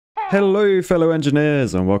Hello fellow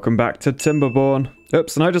engineers and welcome back to Timberborn.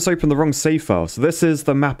 Oops, and I just opened the wrong save file. So this is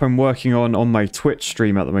the map I'm working on my Twitch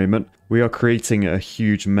stream at the moment. We are creating a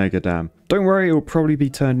huge mega dam. Don't worry, it will probably be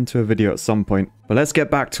turned into a video at some point. But let's get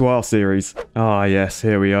back to our series. Ah yes,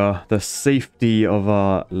 here we are. The safety of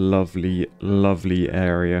our lovely, lovely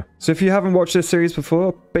area. So if you haven't watched this series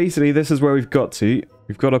before, basically this is where we've got to.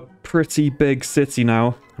 We've got a pretty big city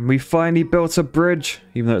now. And we finally built a bridge,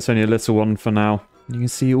 even though it's only a little one for now. You can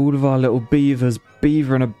see all of our little beavers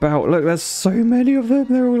beavering about. Look, there's so many of them.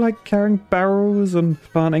 They're all like carrying barrels and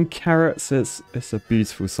planting carrots. It's a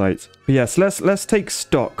beautiful sight. But yes, let's take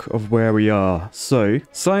stock of where we are. So,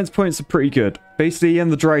 science points are pretty good. Basically, in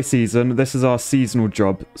the dry season, this is our seasonal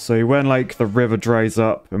job. So when like the river dries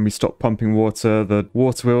up and we stop pumping water, the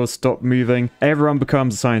water wheels stop moving, everyone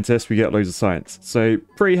becomes a scientist, we get loads of science. So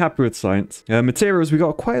pretty happy with science. Materials, we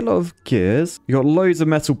got quite a lot of gears. We got loads of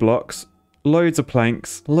metal blocks. Loads of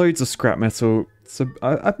planks, loads of scrap metal. So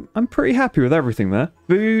I'm pretty happy with everything there.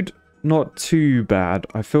 Food, not too bad.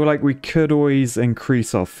 I feel like we could always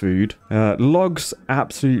increase our food. Logs,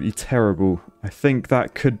 absolutely terrible. I think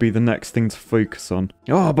that could be the next thing to focus on.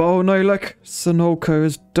 Oh no, look. Sonolko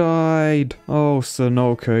has died. Oh,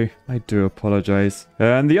 Sonolko. I do apologize.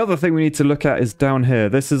 And the other thing we need to look at is down here.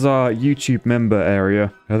 This is our YouTube member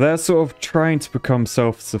area. Now, they're sort of trying to become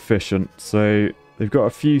self-sufficient. So they've got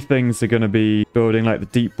a few things they're going to be building, like the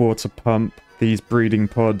deep water pump, these breeding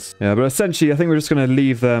pods. Yeah, but essentially, I think we're just going to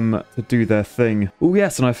leave them to do their thing. Oh,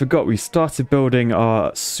 yes, and I forgot, we started building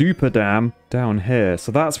our super dam down here.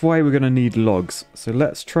 So that's why we're going to need logs. So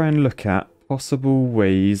let's try and look at possible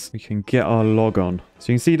ways we can get our log on.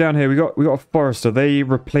 So you can see down here, we got a forester. They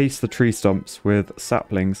replaced the tree stumps with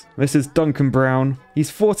saplings. This is Duncan Brown. He's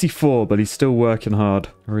 44, but he's still working hard.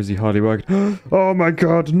 Or is he hardly working? Oh my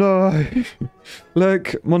god, no!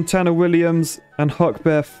 Look, Montana Williams and Huck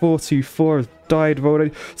Bear 424 have died of old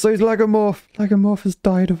age. So is Lagomorph. Lagomorph has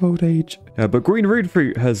died of old age. But Green Rude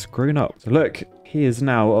Fruit has grown up. So look, he is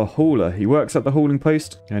now a hauler. He works at the hauling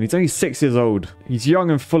post, and he's only 6 years old. He's young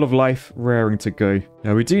and full of life, raring to go.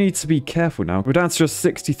 Now, we do need to be careful now. We're down to just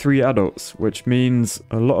 63 adults, which means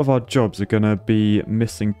a lot of our jobs are going to be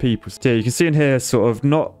missing people. So yeah, you can see in here, sort of,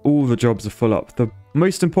 not all the jobs are full up. The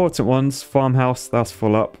most important ones, farmhouse, that's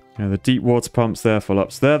full up. You know, the deep water pumps, they're full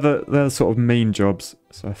up. So they're the sort of main jobs.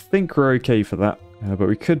 So I think we're okay for that. But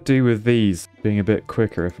we could do with these being a bit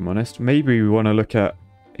quicker, if I'm honest. Maybe we want to look at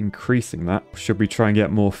increasing that. Should we try and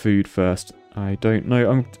get more food first? I don't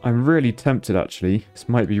know. I'm really tempted, actually. This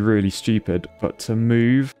might be really stupid, but to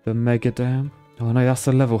move the mega dam. Oh no, that's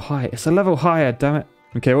a level high. It's a level higher, damn it.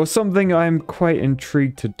 Okay, well, something I'm quite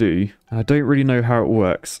intrigued to do. I don't really know how it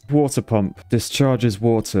works. Water pump discharges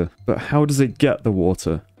water, but how does it get the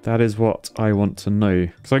water? That is what I want to know.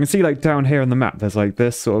 So I can see like down here on the map, there's like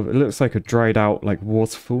this sort of, it looks like a dried out like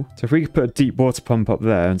waterfall. So if we could put a deep water pump up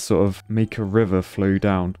there and sort of make a river flow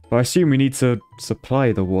down. But I assume we need to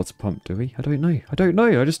supply the water pump, do we? I don't know.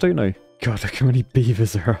 I just don't know. God, look how many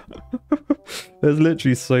beavers there are. There's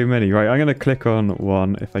literally so many. Right, I'm going to click on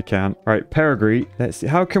one if I can. All right, Peregrine. Let's see.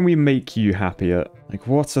 How can we make you happier? Like,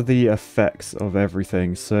 what are the effects of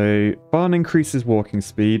everything? So, barn increases walking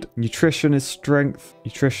speed. Nutrition is strength.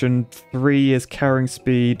 Nutrition 3 is carrying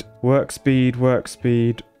speed. Work speed, work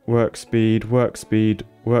speed, work speed, work speed,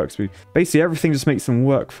 work speed. Basically, everything just makes them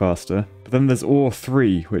work faster. But then there's Ore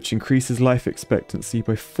 3, which increases life expectancy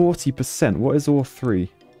by 40%. What is Ore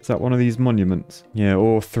 3? Is that one of these monuments? Yeah,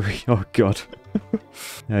 Ore 3. Oh, God.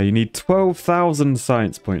 Yeah, you need 12,000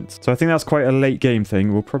 science points. So I think that's quite a late game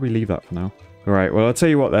thing. We'll probably leave that for now. All right, well, I'll tell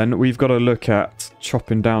you what then. We've got to look at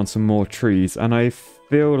chopping down some more trees. And I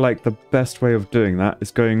feel like the best way of doing that is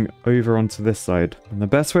going over onto this side. And the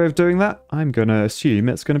best way of doing that, I'm going to assume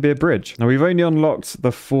it's going to be a bridge. Now, we've only unlocked the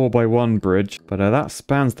 4x1 bridge, but that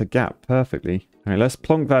spans the gap perfectly. All right, let's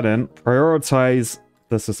plonk that in. Prioritize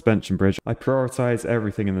the suspension bridge. I prioritize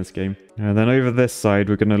everything in this game. And then over this side,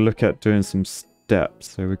 we're going to look at doing some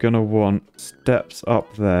steps. So we're going to want steps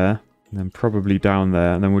up there, and then probably down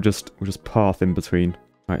there, and then we'll just path in between.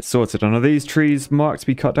 All right, sorted. And are these trees marked to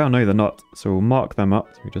be cut down? No, they're not. So we'll mark them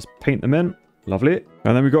up. So we just paint them in. Lovely.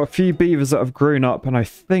 And then we've got a few beavers that have grown up, and I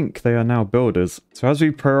think they are now builders. So as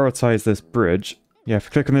we prioritize this bridge, yeah, if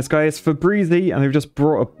you click on this guy, it's for Breezy, and they've just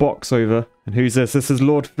brought a box over. And who's this? This is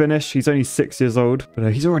Lord Finish. He's only 6 years old,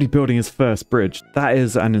 but he's already building his first bridge. That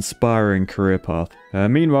is an inspiring career path.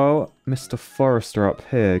 Meanwhile, Mr. Forester up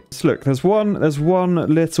here. Just look, there's one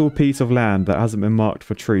little piece of land that hasn't been marked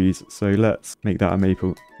for trees. So let's make that a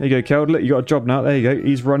maple. There you go, Keld. Look, you got a job now. There you go.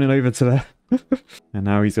 He's running over to there. And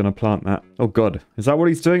now he's going to plant that. Oh, God. Is that what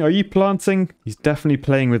he's doing? Are you planting? He's definitely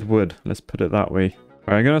playing with wood. Let's put it that way.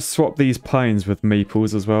 Right, I'm going to swap these pines with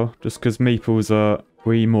maples as well, just because maples are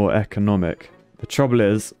way more economic. The trouble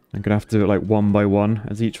is, I'm going to have to do it like one by one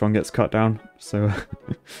as each one gets cut down. So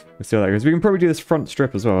we'll see how that goes. We can probably do this front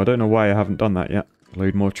strip as well. I don't know why I haven't done that yet.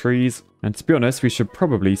 Load more trees. And to be honest, we should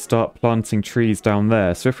probably start planting trees down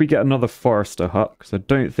there. So if we get another forester hut, because I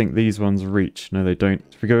don't think these ones reach. No, they don't.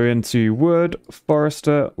 If we go into wood,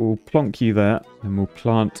 forester, we'll plonk you there. And we'll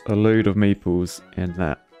plant a load of maples in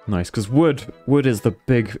there. Nice, because wood is the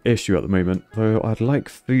big issue at the moment. Though I'd like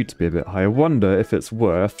food to be a bit higher. I wonder if it's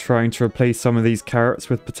worth trying to replace some of these carrots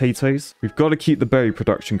with potatoes. We've got to keep the berry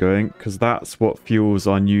production going, because that's what fuels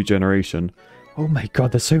our new generation. Oh my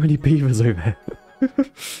god, there's so many beavers over here.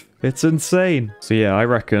 It's insane. So yeah, I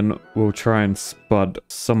reckon we'll try and spud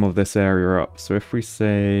some of this area up. So if we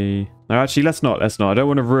say... No, actually, let's not. I don't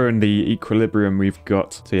want to ruin the equilibrium we've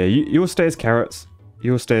got. So yeah, you'll stay as carrots.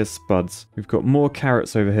 You'll stay as spuds. We've got more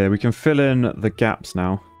carrots over here. We can fill in the gaps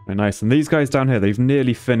now. Very nice. And these guys down here, they've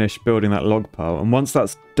nearly finished building that log pile. And once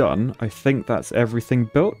that's done, I think that's everything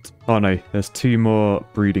built. Oh no, there's 2 more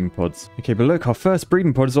breeding pods. Okay, but look, our first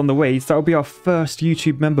breeding pod is on the way. So that'll be our first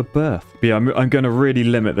YouTube member birth. But yeah, I'm going to really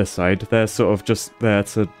limit this side. They're sort of just there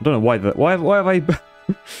to... I don't know why... Why have I...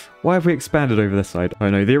 Why have we expanded over this side? I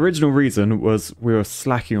know, the original reason was we were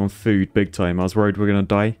slacking on food big time. I was worried we were going to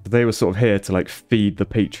die. They were sort of here to, like, feed the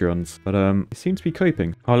Patreons. But, they seem to be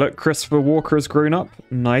coping. Oh, look, Christopher Walker has grown up.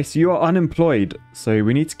 Nice. You are unemployed, so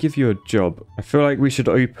we need to give you a job. I feel like we should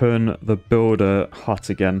open the builder hut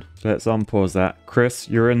again. So let's unpause that. Chris,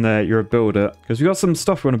 you're in there. You're a builder. Because we got some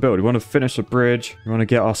stuff we want to build. We want to finish a bridge. We want to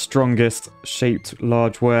get our strongest shaped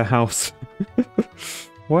large warehouse.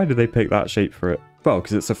 Why did they pick that shape for it? Well,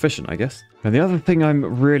 because it's efficient, I guess. And the other thing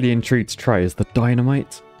I'm really intrigued to try is the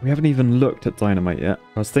dynamite. We haven't even looked at dynamite yet.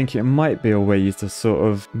 I was thinking it might be a way to sort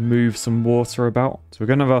of move some water about. So we're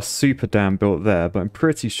going to have our super dam built there, but I'm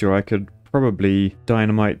pretty sure I could probably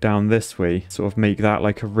dynamite down this way, sort of make that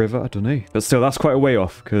like a river. I don't know. But still, that's quite a way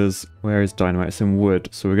off, because where is dynamite? It's in wood.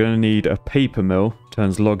 So we're going to need a paper mill,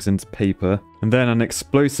 turns logs into paper, and then an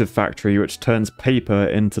explosive factory which turns paper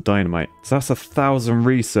into dynamite. So that's 1,000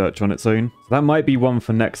 research on its own. So that might be one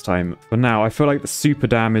for next time. For now, I feel like the super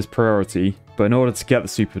dam is priority. But in order to get the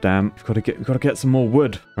super dam, we've got to get some more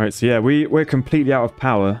wood. All right, so yeah, we're completely out of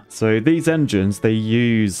power. So these engines, they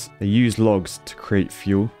use logs to create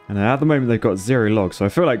fuel. And at the moment, they've got 0 logs. So I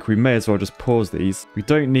feel like we may as well just pause these. We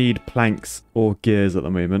don't need planks or gears at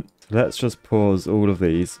the moment. So let's just pause all of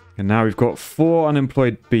these. And now we've got 4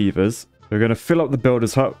 unemployed beavers. We're going to fill up the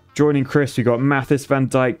builder's hut. Joining Chris, we got Mathis Van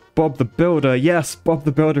Dyke, Bob the Builder. Yes, Bob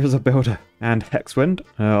the Builder is a builder. And Hexwind.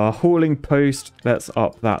 Our hauling post, let's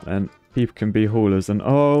up that then. People can be haulers. And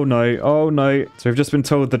oh no, oh no. So we've just been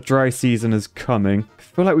told the dry season is coming. I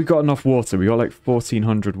feel like we got enough water. We got like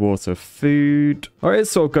 1,400 water. Food. Oh,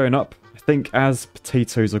 it's sort of going up. I think as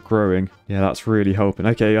potatoes are growing. Yeah, that's really helping.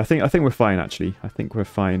 Okay, I think we're fine actually. I think we're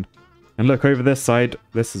fine. And look over this side.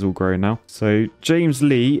 This is all growing now. So James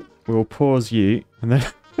Lee, we'll pause you. And then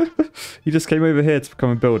you just came over here to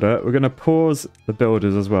become a builder. We're going to pause the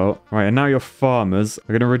builders as well. Right, and now you're farmers.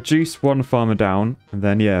 We're going to reduce 1 farmer down. And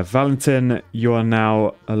then, yeah, Valentin, you are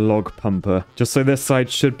now a log pumper. Just so this side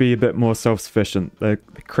should be a bit more self-sufficient. They're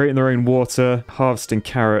creating their own water, harvesting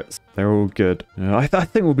carrots. They're all good. I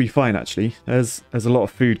think we'll be fine, actually. There's a lot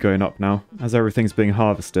of food going up now as everything's being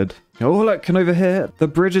harvested. Oh, look, and over here, the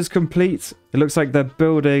bridge is complete. It looks like they're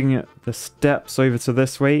building the steps over to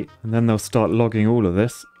this way, and then they'll start logging all of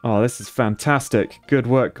this. Oh, this is fantastic. Good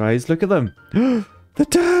work, guys. Look at them. The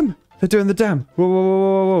dam! They're doing the dam. Whoa, whoa,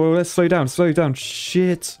 whoa, whoa, whoa. Let's slow down, slow down.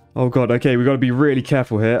 Shit. Oh, God. Okay, we've got to be really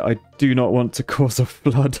careful here. I do not want to cause a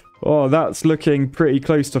flood. Oh, that's looking pretty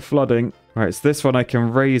close to flooding. All right, so this one I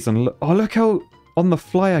can raise and... Oh, look how on the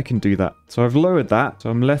fly I can do that. So I've lowered that. So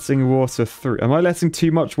I'm letting water through. Am I letting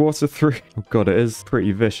too much water through? Oh, God, it is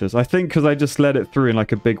pretty vicious. I think because I just let it through in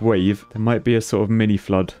like a big wave, there might be a sort of mini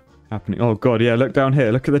flood happening. Oh, God, yeah, look down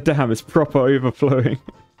here. Look at the dam. It's proper overflowing.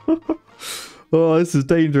 Oh, this is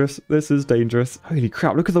dangerous. This is dangerous. Holy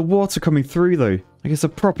crap. Look at the water coming through, though. Like it's a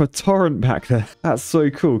proper torrent back there. That's so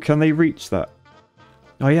cool. Can they reach that?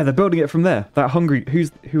 Oh, yeah, they're building it from there. That hungry...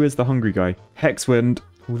 Who is the hungry guy? Hexwind.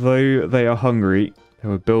 Although they are hungry, they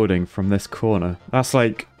were building from this corner. That's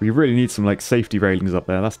like... We really need some, like, safety railings up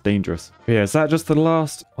there. That's dangerous. But yeah, is that just the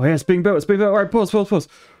last... Oh, yeah, it's being built. It's being built. All right, pause, pause, pause.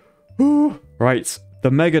 Ooh. Right.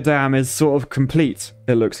 The mega dam is sort of complete,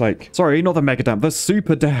 it looks like. Sorry, not the mega dam. The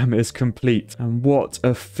super dam is complete. And what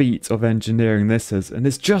a feat of engineering this is. And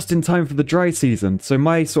it's just in time for the dry season. So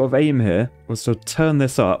my sort of aim here was to turn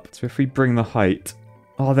this up. So if we bring the height...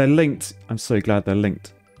 Oh, they're linked. I'm so glad they're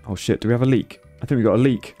linked. Oh, shit. Do we have a leak? I think we got a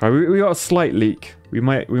leak. All right, we got a slight leak. We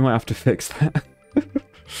might have to fix that.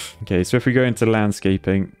 Okay, so if we go into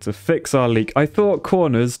landscaping to fix our leak, I thought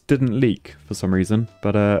corners didn't leak for some reason,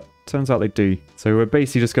 but turns out they do. So we're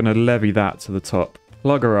basically just going to levy that to the top.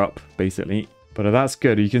 Plug her up, basically. But that's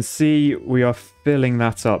good. You can see we are filling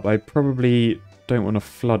that up. I probably don't want to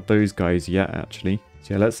flood those guys yet, actually.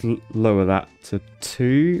 So yeah, let's lower that to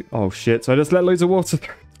 2. Oh, shit. So I just let loads of water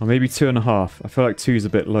through. Or maybe 2.5. I feel like 2 is a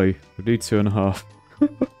bit low. We'll do 2.5.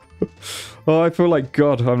 Oh, I feel like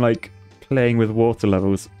God. I'm like playing with water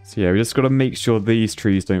levels. So yeah, we just got to make sure these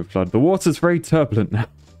trees don't flood. The water's very turbulent now.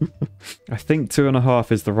 I think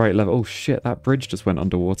 2.5 is the right level. Oh shit, that bridge just went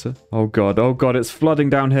underwater. Oh god, it's flooding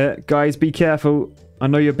down here. Guys, be careful. I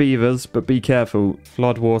know you're beavers, but be careful.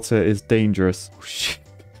 Flood water is dangerous. Oh shit.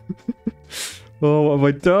 Oh, what have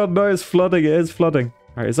I done? No, it's flooding. It is flooding.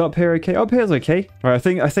 All right, is up here okay? Up here's okay. All right, I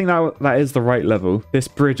think that is the right level. This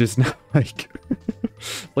bridge is now like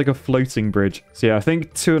like a floating bridge. So yeah, I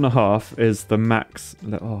think 2.5 is the max.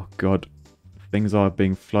 Oh god. Things are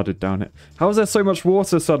being flooded down it. How is there so much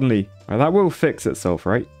water suddenly? Right, that will fix itself,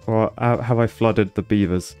 right? Or have I flooded the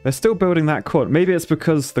beavers? They're still building that corner. Maybe it's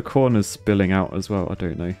because the corner's spilling out as well. I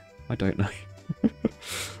don't know. I don't know.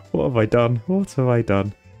 What have I done? What have I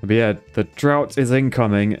done? But yeah, the drought is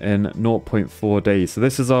incoming in 0.4 days. So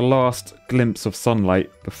this is our last glimpse of sunlight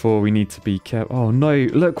before we need to be careful. Oh no,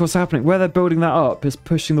 look what's happening. Where they're building that up is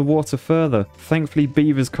pushing the water further. Thankfully,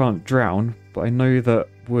 beavers can't drown, but I know that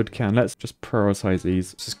wood can. Let's just prioritize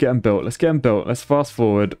these. Let's just get them built. Let's get them built. Let's fast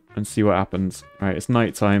forward and see what happens. All right, it's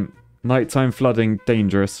nighttime. Nighttime flooding,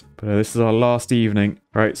 dangerous. But this is our last evening.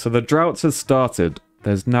 All right, so the drought has started.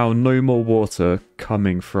 There's now no more water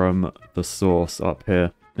coming from the source up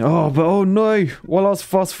here. Oh, but oh no! While I was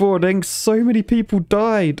fast forwarding, so many people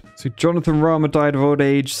died. So Jonathan Rama died of old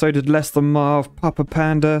age, so did Lester Marv, Papa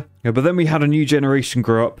Panda. Yeah, but then we had a new generation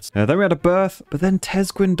grow up. Then we had a birth, but then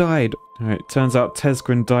Tezquin died. Alright, turns out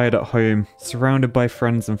Tezquin died at home, surrounded by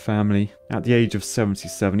friends and family, at the age of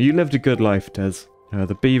 77. You lived a good life, Tez.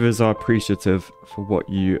 The beavers are appreciative for what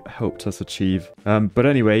you helped us achieve. But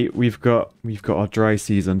anyway, we've got our dry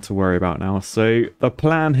season to worry about now. So the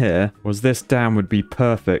plan here was this dam would be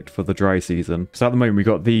perfect for the dry season. So at the moment we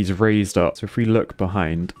got these raised up. So if we look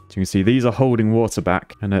behind, so you can see these are holding water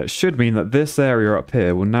back, and it should mean that this area up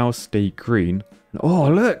here will now stay green. Oh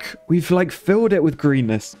look, we've like filled it with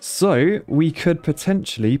greenness. So we could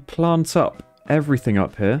potentially plant up everything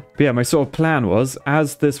up here. But yeah, my sort of plan was,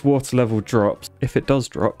 as this water level drops, if it does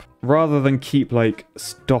drop, rather than keep like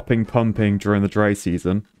stopping pumping during the dry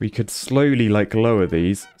season, we could slowly like lower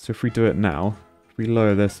these. So if we do it now, if we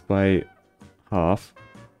lower this by half,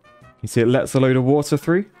 you see it lets a load of water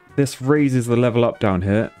through. This raises the level up down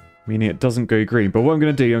here, meaning it doesn't go green. But what I'm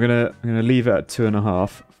going to do, I'm going to leave it at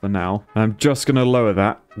 2.5 for now. I'm just going to lower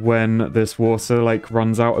that when this water like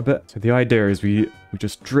runs out a bit. So the idea is we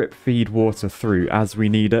just drip feed water through as we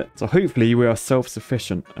need it. So hopefully we are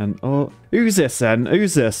self-sufficient. And oh, who's this then?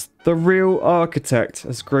 Who's this? The real architect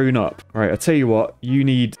has grown up. All right, I tell you what, you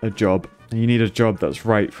need a job. You need a job that's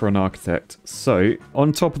right for an architect. So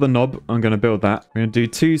on top of the knob, I'm going to build that. We're going to do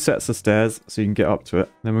 2 sets of stairs so you can get up to it.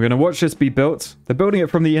 Then we're going to watch this be built. They're building it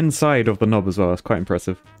from the inside of the knob as well. That's quite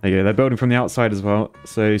impressive. There you go. They're building from the outside as well.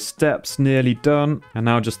 So steps nearly done. And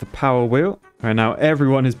now just the power wheel. Right now,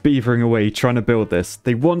 everyone is beavering away trying to build this.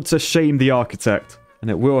 They want to shame the architect. And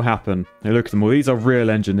it will happen. Now look at them all. These are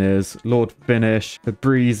real engineers. Lord Finish,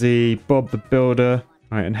 Fabrizi, Bob the Builder.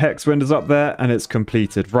 All right, and Hexwind is up there and it's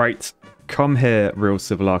completed. Right. Come here, real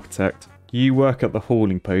civil architect. You work at the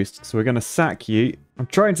hauling post, so we're going to sack you. I'm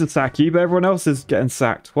trying to sack you, but everyone else is getting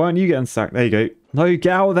sacked. Why aren't you getting sacked? There you go. No,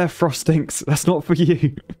 get out of there, Frostinks. That's not for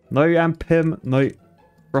you. No, and Pim. No.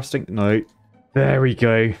 Frosting. No. There we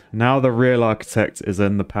go. Now the real architect is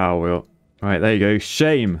in the power wheel. All right, there you go.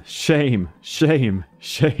 Shame. Shame. Shame.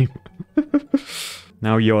 Shame.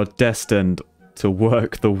 Now you're destined to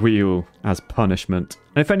work the wheel as punishment.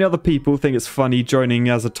 And if any other people think it's funny joining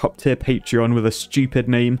as a top tier Patreon with a stupid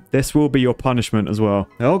name, this will be your punishment as well.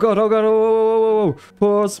 Oh god, oh god, oh,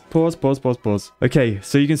 pause. Okay,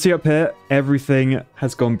 so you can see up here, everything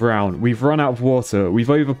has gone brown. We've run out of water, we've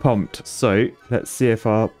overpumped. So let's see if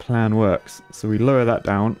our plan works. So we lower that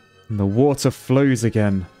down and the water flows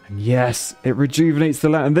again. And yes, it rejuvenates the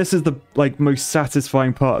land. And this is the like most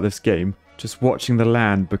satisfying part of this game. Just watching the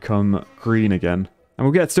land become green again. And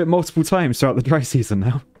we'll get to it multiple times throughout the dry season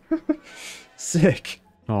now. Sick.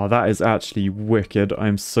 Oh, that is actually wicked.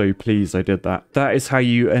 I'm so pleased I did that. That is how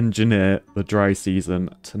you engineer the dry season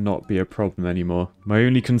to not be a problem anymore. My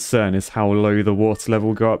only concern is how low the water level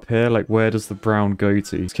will go up here. Like, where does the brown go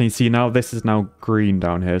to? Can you see now? This is now green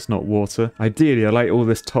down here. It's not water. Ideally, I like all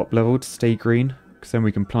this top level to stay green, because then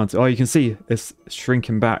we can plant it. Oh, you can see it's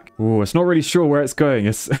shrinking back. Oh, it's not really sure where it's going.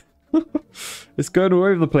 It's it's going all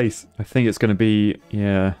over the place. I think it's going to be,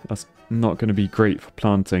 yeah, that's not going to be great for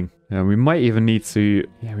planting. Yeah, we might even need to,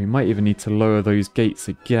 lower those gates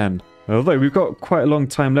again. Although we've got quite a long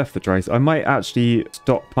time left for dry, so I might actually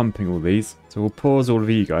stop pumping all these. So we'll pause all of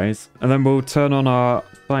you guys, and then we'll turn on our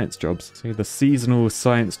science jobs. So the seasonal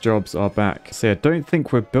science jobs are back. So I don't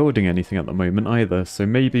think we're building anything at the moment either. So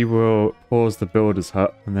maybe we'll pause the builder's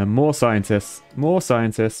hut, and then more scientists, more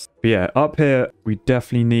scientists. But yeah, up here, we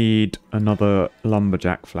definitely need another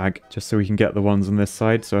lumberjack flag, just so we can get the ones on this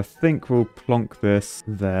side. So I think we'll plonk this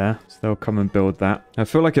there, so they'll come and build that. I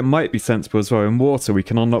feel like it might be sensible as well. In water, we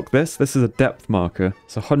can unlock this. This is a depth marker.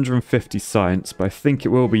 It's 150 science, but I think it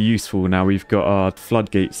will be useful now we've got our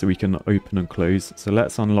floodgates that we can open and close. So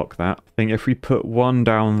let's unlock that. I think if we put one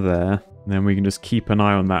down there, then we can just keep an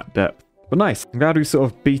eye on that depth. But nice. I'm glad we've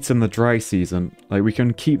sort of beaten the dry season. Like, we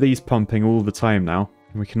can keep these pumping all the time now.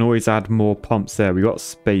 We can always add more pumps there. We got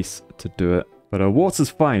space to do it. But water's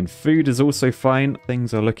fine. Food is also fine.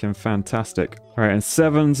 Things are looking fantastic. All right, and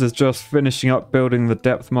Sevens is just finishing up building the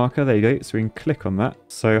depth marker. There you go. So we can click on that.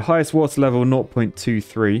 So highest water level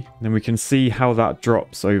 0.23. Then we can see how that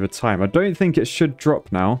drops over time. I don't think it should drop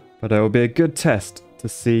now, but it will be a good test to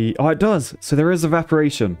see. Oh, it does. So there is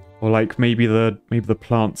evaporation. Or like maybe the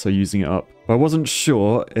plants are using it up. But I wasn't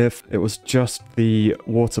sure if it was just the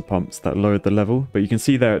water pumps that lowered the level. But you can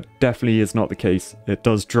see there it definitely is not the case. It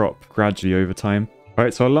does drop gradually over time.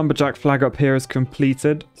 Alright, so our lumberjack flag up here is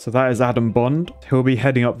completed. So that is Adam Bond. He'll be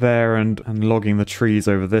heading up there and logging the trees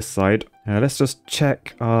over this side. Let's just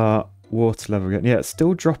check our water level again. Yeah, it's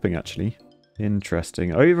still dropping actually.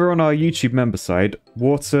 Interesting. Over on our YouTube member side,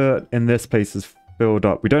 water in this place is filled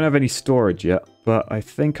up. We don't have any storage yet, but I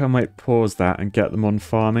think I might pause that and get them on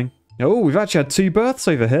farming. Oh, we've actually had 2 births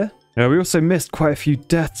over here. We also missed quite a few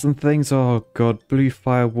deaths and things. Oh god, Blue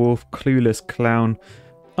Fire Wolf, Clueless Clown.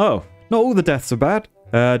 Oh, not all the deaths are bad.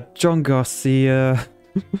 John Garcia.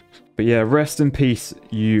 But yeah, rest in peace,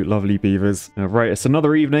 you lovely beavers. Right, it's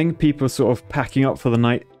another evening. People are sort of packing up for the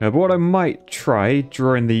night. But what I might try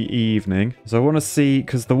during the evening is I want to see,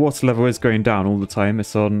 because the water level is going down all the time.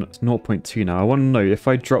 It's 0.2 now. I want to know if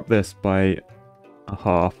I drop this by a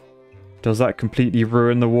half, does that completely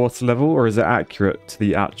ruin the water level, or is it accurate to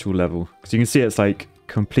the actual level? Because you can see it's like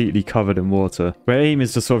completely covered in water. My aim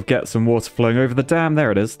is to sort of get some water flowing over the dam.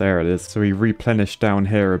 There it is. There it is. So we replenish down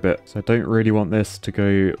here a bit. So I don't really want this to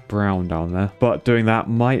go brown down there. But doing that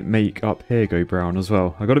might make up here go brown as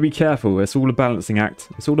well. I've got to be careful. It's all a balancing act.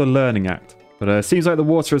 It's all a learning act. But it seems like the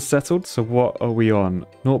water has settled. So what are we on?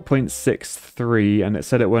 0.63, and it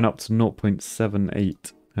said it went up to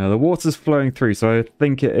 0.78. The water's flowing through, so I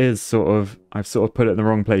think it is sort of... I've sort of put it in the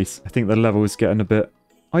wrong place. I think the level is getting a bit...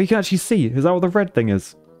 Oh, you can actually see. Is that what the red thing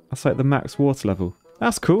is? That's like the max water level.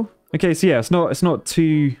 That's cool. Okay, so yeah, it's not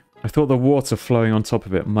too... I thought the water flowing on top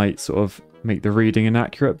of it might sort of make the reading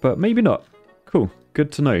inaccurate, but maybe not. Cool.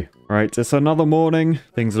 Good to know. Right, it's another morning.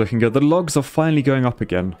 Things are looking good. The logs are finally going up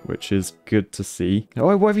again, which is good to see.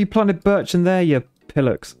 Oh, why have you planted birch in there, you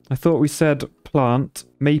pillocks? I thought we said plant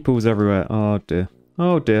maples everywhere. Oh, dear.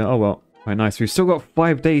 Oh, dear. Oh, well. Right, nice. We've still got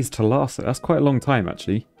 5 days to last it. That's quite a long time,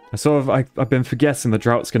 actually. I've been forgetting the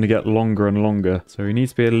drought's going to get longer and longer, so we need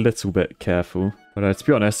to be a little bit careful. But to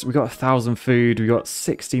be honest, we got 1,000 food, we got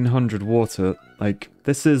 1,600 water. Like,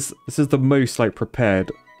 this is the most like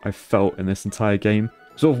prepared I've felt in this entire game.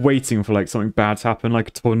 Sort of waiting for like something bad to happen, like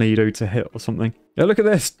a tornado to hit or something. Yeah, look at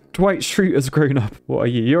this. Dwight Schrute has grown up. What are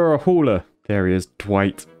you? You're a hauler. There he is,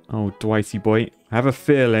 Dwight. Oh, Dwighty boy. I have a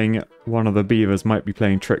feeling one of the beavers might be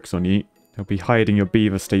playing tricks on you. They'll be hiding your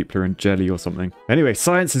beaver stapler in jelly or something. Anyway,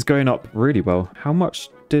 science is going up really well. How much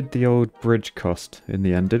did the old bridge cost in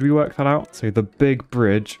the end? Did we work that out? So the big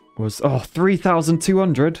bridge was,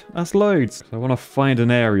 3,200. That's loads. So I want to find an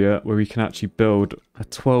area where we can actually build a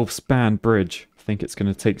 12-span bridge. I think it's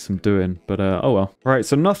going to take some doing, but oh well. Right,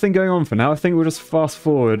 so nothing going on for now. I think we'll just fast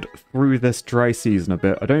forward through this dry season a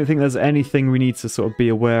bit. I don't think there's anything we need to sort of be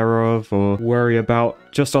aware of or worry about.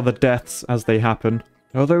 Just other deaths as they happen.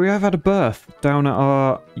 Although we have had a birth down at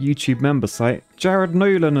our YouTube member site. Jared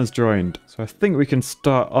Nolan has joined. So I think we can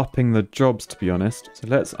start upping the jobs, to be honest. So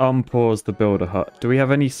let's unpause the builder hut. Do we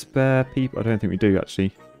have any spare people? I don't think we do,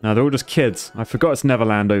 actually. No, they're all just kids. I forgot it's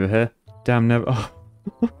Neverland over here. Damn Never... Oh.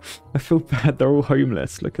 I feel bad. They're all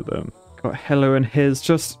homeless. Look at them. Got Hello and his,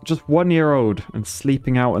 just 1 year old and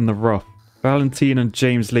sleeping out in the rough. Valentine and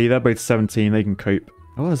James Lee, they're both 17, they can cope.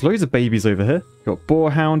 Oh, there's loads of babies over here. Got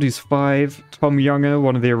Boarhound, who's 5. Tom Younger,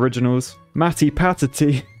 one of the originals. Matty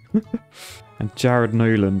Patterty. And Jared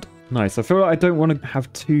Noland. Nice. I feel like I don't want to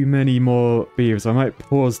have too many more beavers. I might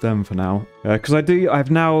pause them for now. Because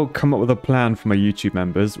I've now come up with a plan for my YouTube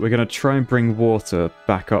members. We're going to try and bring water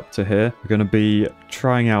back up to here. We're going to be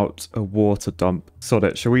trying out a water dump. Sod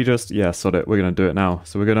it. Shall we just... Yeah, sod it. We're going to do it now.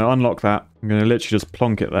 So we're going to unlock that. I'm going to literally just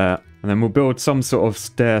plonk it there. And then we'll build some sort of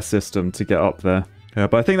stair system to get up there.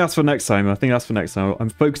 But I think that's for next time. I'm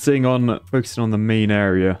focusing on the main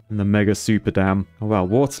area in the mega super dam. Oh wow,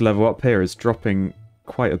 water level up here is dropping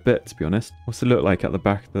quite a bit, to be honest. What's it look like at the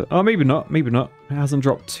back of the... Oh, maybe not. It hasn't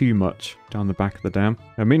dropped too much down the back of the dam.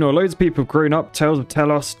 Meanwhile, loads of people have grown up. Tales of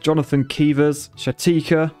Telos, Jonathan Keevers,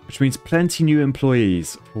 Shatika, which means plenty new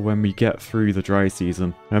employees for when we get through the dry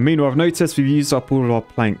season. Meanwhile, I've noticed we've used up all of our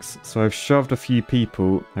planks, so I've shoved a few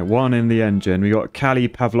people. One in the engine. We got Kali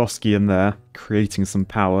Pavlovsky in there, creating some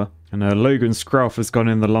power. And Logan Scruff has gone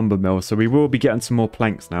in the lumber mill, so we will be getting some more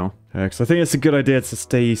planks now. Because I think it's a good idea to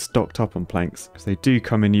stay stocked up on planks, because they do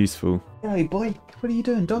come in useful. Hey boy, what are you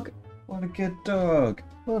doing, dog? What a good dog.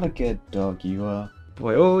 What a good dog you are.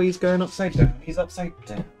 Boy, oh, he's going upside down. He's upside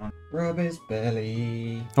down. Rub his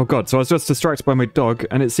belly. Oh god, so I was just distracted by my dog,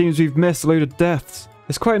 and it seems we've missed a load of deaths.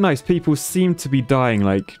 It's quite nice. People seem to be dying,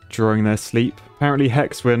 like, during their sleep. Apparently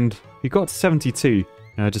Hexwind, he got 72.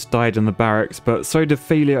 Just died in the barracks, but so did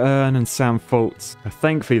Failure Earn and Sam Foltz.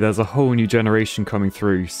 Thankfully, there's a whole new generation coming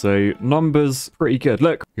through, so numbers pretty good.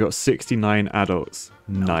 Look, we got 69 adults.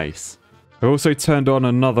 Nice. I also turned on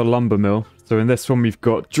another lumber mill, so in this one we've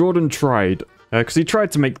got Jordan tried, because he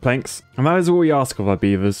tried to make planks, and that is all we ask of our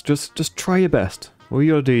beavers. Just try your best. All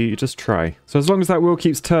you gotta do, you just try. So as long as that wheel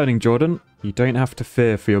keeps turning, Jordan, you don't have to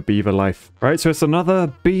fear for your beaver life. Right, so it's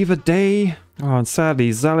another beaver day. Oh, and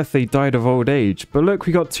sadly, Zalithe died of old age. But look,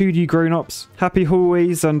 we got 2D grown-ups, happy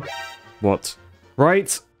hallways, and... What?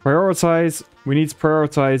 Right, prioritize. We need to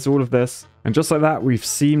prioritize all of this. And just like that, we've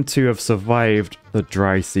seemed to have survived the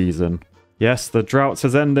dry season. Yes, the drought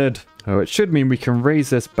has ended. Oh, it should mean we can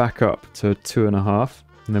raise this back up to 2.5.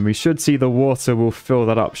 And then we should see the water will fill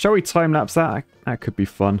that up. Shall we time-lapse that? That could be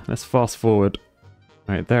fun. Let's fast forward.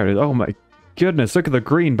 Right, there it is. Oh my goodness, look at the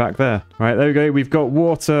green back there. Right, there we go. We've got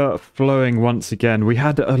water flowing once again. We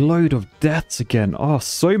had a load of deaths again. Oh,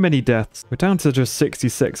 so many deaths. We're down to just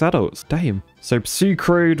 66 adults. Damn. So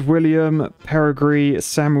Sucrode, William, Peregrine,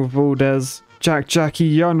 Samuel Valdez,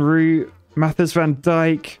 Jackie, Yunru, Mathis Van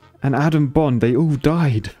Dyke, and Adam Bond. They all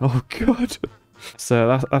died. Oh, God.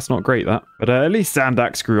 So that's not great, that. But at least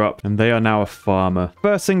Zandax grew up, and they are now a farmer.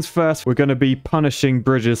 First things first, we're going to be punishing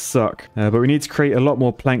Bridges Suck. But we need to create a lot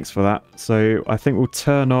more planks for that. So I think we'll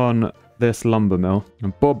turn on this lumber mill.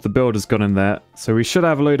 And Bob the Builder's gone in there. So we should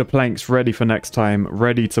have a load of planks ready for next time,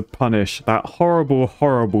 ready to punish that horrible,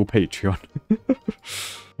 horrible Patreon.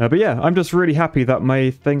 But yeah, I'm just really happy that my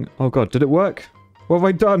thing... Oh god, did it work? What have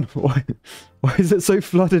I done? Why is it so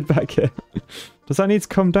flooded back here? Does that need to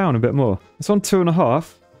come down a bit more? It's on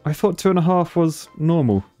 2.5. I thought 2.5 was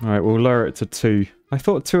normal. All right, we'll lower it to 2. I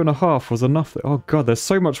thought 2.5 was enough. Oh god, there's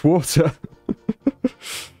so much water.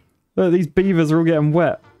 Look, these beavers are all getting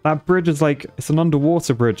wet. That bridge is like, it's an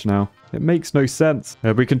underwater bridge now. It makes no sense.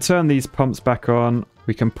 We can turn these pumps back on.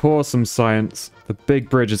 We can pour some science. The big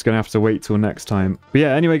bridge is going to have to wait till next time. But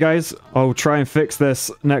yeah, anyway, guys, I'll try and fix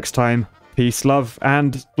this next time. Peace, love,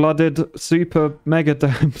 and flooded super mega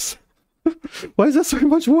dams. Why is there so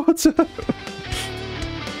much water?